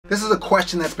This is a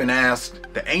question that's been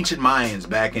asked the ancient Mayans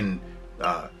back in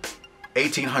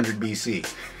 1800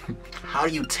 BC. How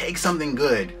do you take something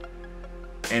good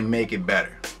and make it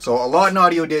better? So Lauten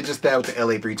Audio did just that with the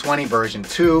LA-320 version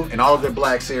 2 and all of their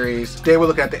black series. Today we're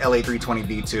looking at the LA-320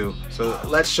 V2. So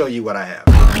let's show you what I have.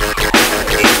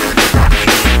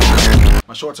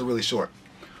 My shorts are really short.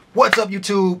 What's up,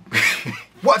 YouTube?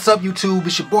 What's up, YouTube?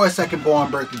 It's your boy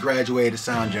ZndBorn, Berkeley graduated,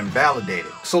 sound gym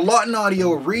validated. So Lauten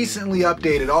Audio recently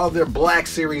updated all of their black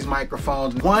series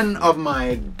microphones. One of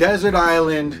my desert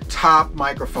island top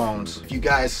microphones. If you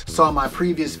guys saw my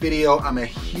previous video, I'm a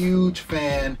huge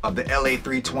fan of the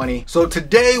LA-320. So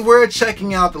today we're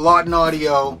checking out the Lauten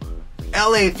Audio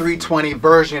LA-320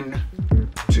 version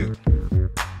 2.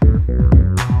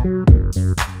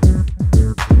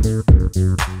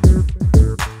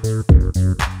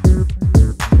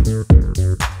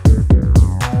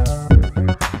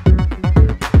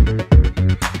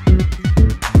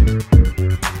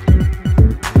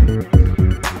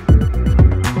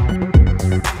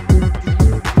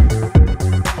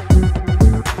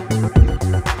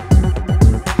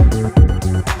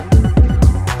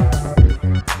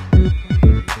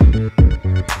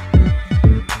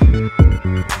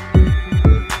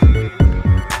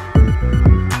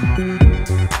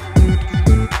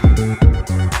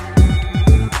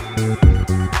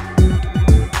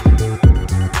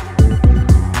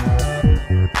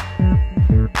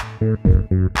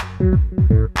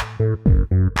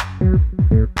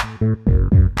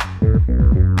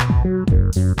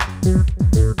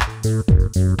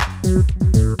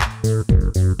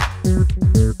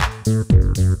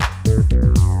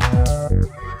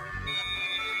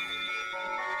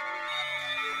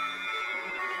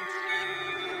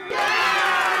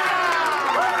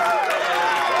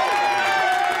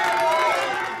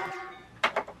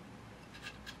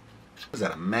 Is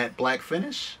that a matte black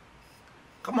finish?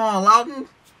 Come on, Lauten.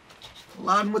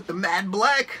 Lauten with the matte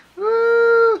black.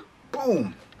 Woo.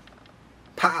 Boom.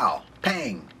 Pow.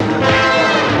 Pang.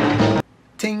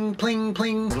 Ting, pling,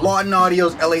 pling. Lauten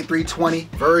Audio's LA-320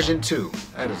 version 2.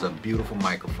 That is a beautiful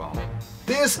microphone.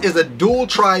 This is a dual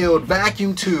triode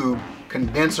vacuum tube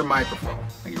condenser microphone.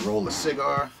 You roll a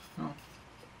cigar.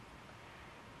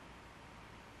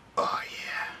 Oh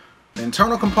yeah. The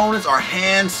internal components are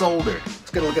hand soldered.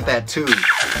 Let's get a look at that tube.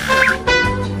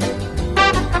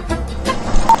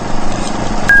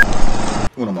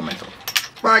 Uno momento.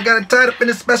 Well, I got it tied up in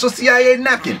a special CIA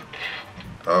napkin.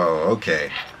 Oh, okay.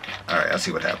 Alright, I'll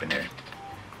see what happened here.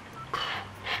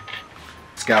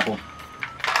 Scalpel.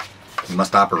 You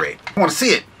must operate. I want to see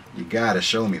it. You gotta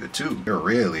show me the tube. You're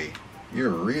really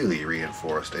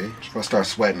reinforced, eh? If I start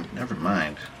sweating, never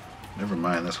mind. Never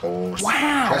mind this whole...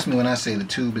 Wow! Trust me when I say the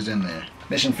tube is in there.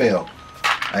 Mission failed.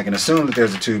 I can assume that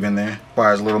there's a tube in there.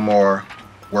 Requires a little more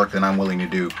work than I'm willing to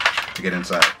do to get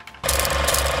inside.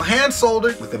 Hand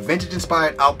soldered with a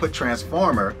vintage-inspired output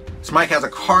transformer, this mic has a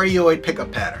cardioid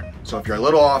pickup pattern. So if you're a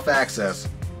little off axis,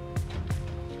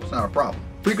 it's not a problem.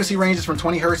 Frequency ranges from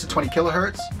 20 Hz to 20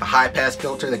 kHz. The high pass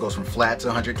filter that goes from flat to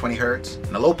 120 Hz.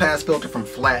 And the low pass filter from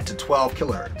flat to 12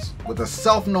 kHz. With a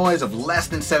self noise of less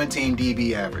than 17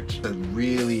 dB average. It's a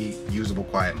really usable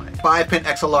quiet mic. 5-pin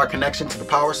XLR connection to the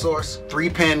power source.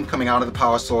 3-pin coming out of the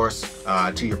power source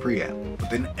to your preamp.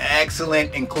 With an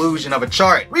excellent inclusion of a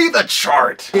chart. Read the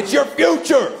chart! It's your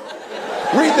future!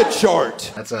 Read the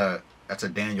chart! That's a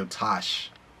Daniel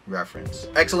Tosh reference.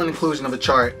 Excellent inclusion of a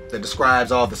chart that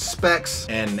describes all the specs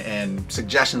and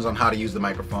suggestions on how to use the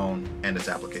microphone and its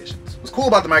applications. What's cool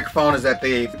about the microphone is that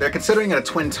they're considering it a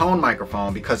twin tone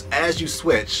microphone because as you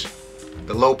switch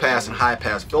the low pass and high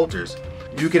pass filters,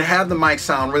 you can have the mic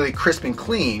sound really crisp and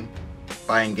clean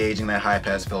by engaging that high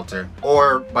pass filter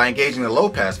or by engaging the low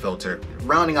pass filter,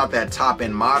 rounding out that top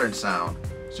end modern sound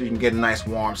so you can get a nice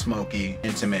warm, smoky,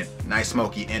 intimate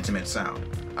sound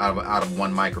out of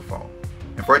one microphone.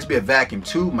 And for it to be a vacuum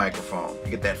tube microphone,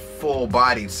 you get that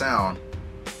full-bodied sound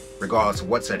regardless of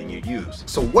what setting you use.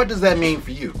 So what does that mean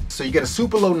for you? So you get a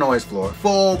super low noise floor,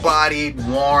 full-bodied,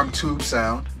 warm tube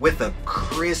sound with a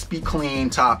crispy, clean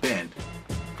top end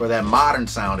for that modern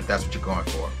sound if that's what you're going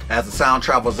for. As the sound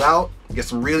travels out, you get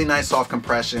some really nice soft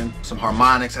compression, some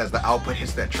harmonics as the output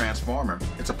hits that transformer.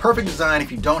 It's a perfect design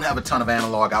if you don't have a ton of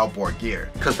analog outboard gear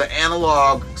because the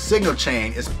analog signal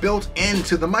chain is built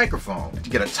into the microphone.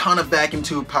 You get a ton of vacuum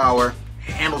tube power,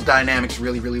 handles dynamics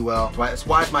really well. That's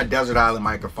why it's my desert island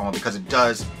microphone, because it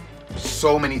does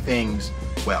so many things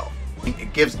well.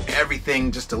 It gives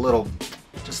everything just a little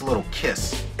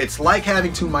kiss. It's like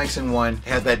having two mics in one. It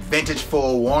has that vintage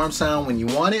full warm sound when you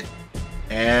want it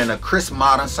and a crisp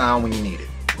modern sound when you need it.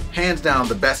 Hands down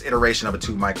the best iteration of a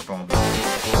tube microphone.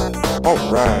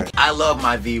 All right. I love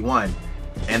my V1,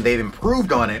 and they've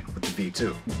improved on it with the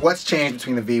V2. What's changed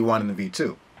between the V1 and the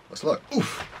V2? Let's look.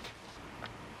 Oof.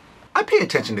 I pay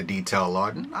attention to detail,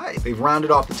 Lauten. They've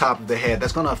rounded off the top of the head.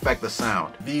 That's gonna affect the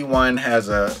sound. V1 has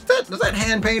a, is that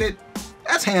hand painted?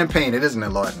 That's hand painted, isn't it,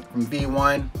 Lauten? From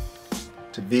V1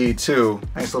 to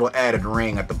V2, nice little added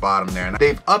ring at the bottom there. And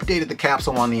they've updated the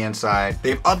capsule on the inside.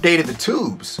 They've updated the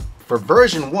tubes. For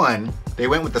version 1, they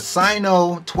went with the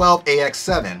Sino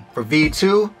 12AX7. For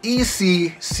V2,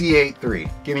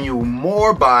 EC-C83, giving you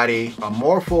more body, a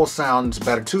more full sound,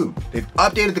 better tube. They've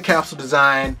updated the capsule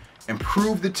design,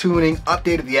 improved the tuning,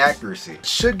 updated the accuracy.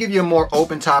 Should give you a more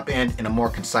open top end and a more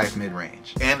concise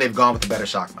mid-range. And they've gone with a better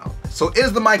shock mount. So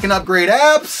is the mic an upgrade?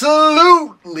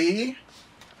 Absolutely.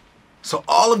 So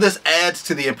all of this adds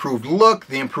to the improved look,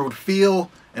 the improved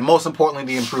feel, and most importantly,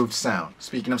 the improved sound.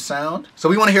 Speaking of sound, so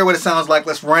we want to hear what it sounds like.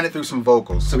 Let's run it through some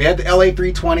vocals. So we had the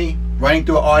LA-320 running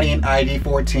through an Audient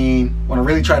ID14. Want to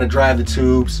really try to drive the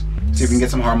tubes, see if we can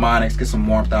get some harmonics, get some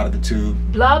warmth out of the tube.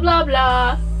 Blah, blah,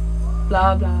 blah.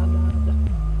 Blah, blah, blah, blah.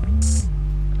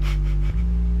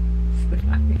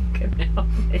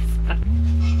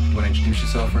 Want to introduce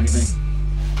yourself or anything?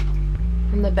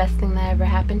 I'm the best thing that ever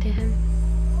happened to him.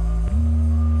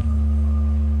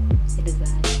 It is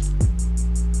that.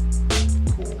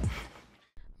 Cool.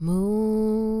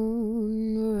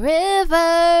 Moon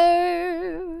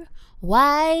River,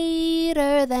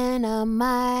 wider than a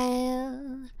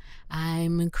mile.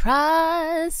 I'm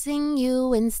crossing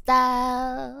you in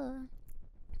style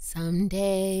someday.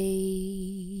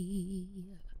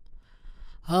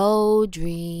 Oh,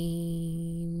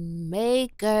 dream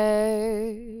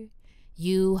maker,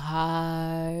 you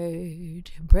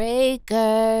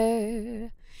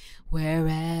heartbreaker.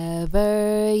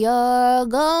 Wherever you're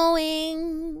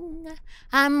going,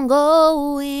 I'm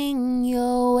going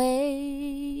your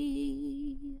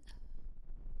way.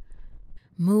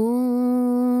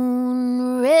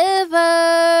 Moon River,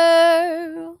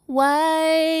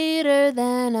 wider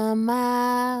than a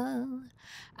mile.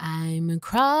 I'm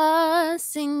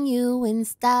crossing you in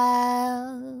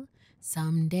style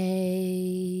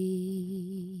someday.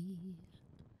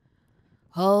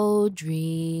 Oh,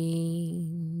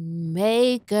 dream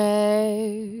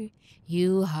maker,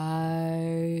 you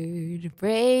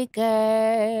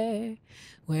heartbreaker.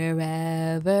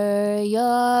 Wherever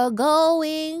you're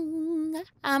going,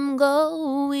 I'm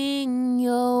going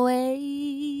your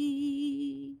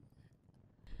way.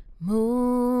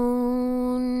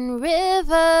 Moon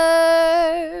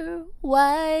River,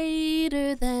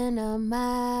 wider than a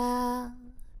mile.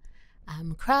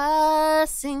 I'm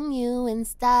crossing you in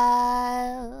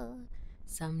style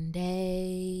someday.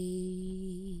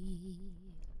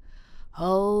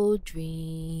 Oh,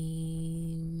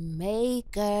 dream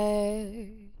maker,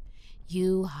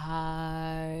 you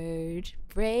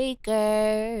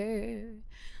heartbreaker.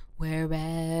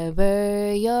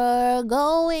 Wherever you're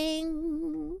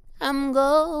going, I'm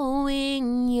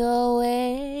going your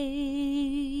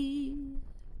way.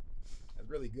 That's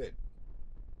really good.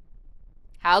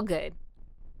 How good?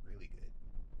 Really good.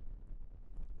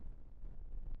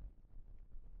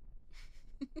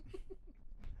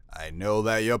 I know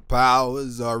that your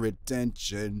powers are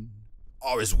retention,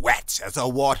 or as wet as a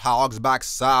warthog's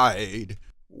backside.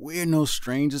 We're no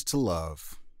strangers to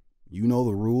love. You know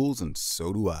the rules, and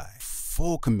so do I.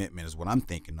 Full commitment is what I'm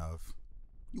thinking of.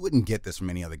 You wouldn't get this from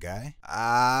any other guy.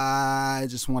 I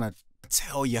just want to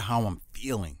tell you how I'm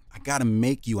feeling. I gotta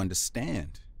make you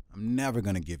understand. I'm never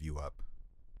gonna give you up.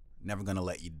 Never gonna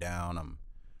let you down. I'm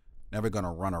never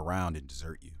gonna run around and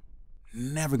desert you.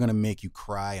 Never gonna make you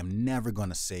cry. I'm never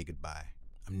gonna say goodbye.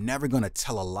 I'm never gonna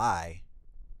tell a lie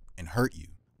and hurt you.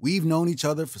 We've known each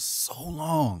other for so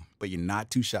long, but you're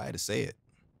not too shy to say it.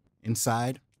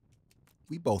 Inside,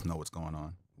 we both know what's going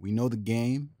on. We know the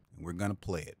game, and we're gonna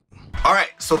play it. All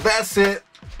right, so that's it.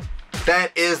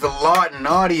 That is the Lauten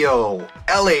Audio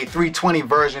LA320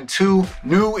 version 2,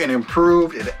 new and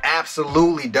improved. It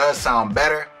absolutely does sound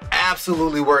better.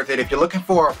 Absolutely worth it. If you're looking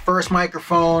for a first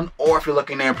microphone, or if you're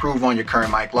looking to improve on your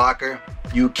current mic locker,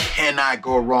 you cannot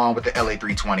go wrong with the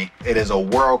LA320. It is a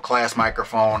world-class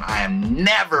microphone. I am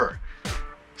never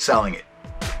selling it.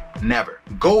 Never.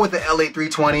 Go with the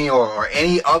LA320 or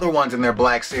any other ones in their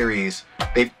Black Series.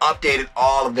 They've updated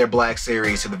all of their Black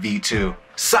Series to the V2.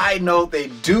 Side note, they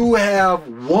do have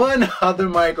one other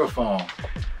microphone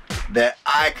that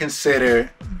I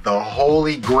consider the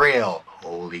Holy Grail.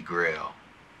 Holy Grail.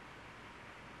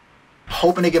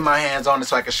 Hoping to get my hands on it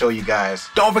so I can show you guys.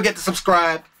 Don't forget to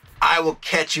subscribe. I will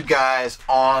catch you guys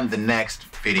on the next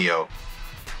video.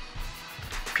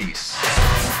 Peace.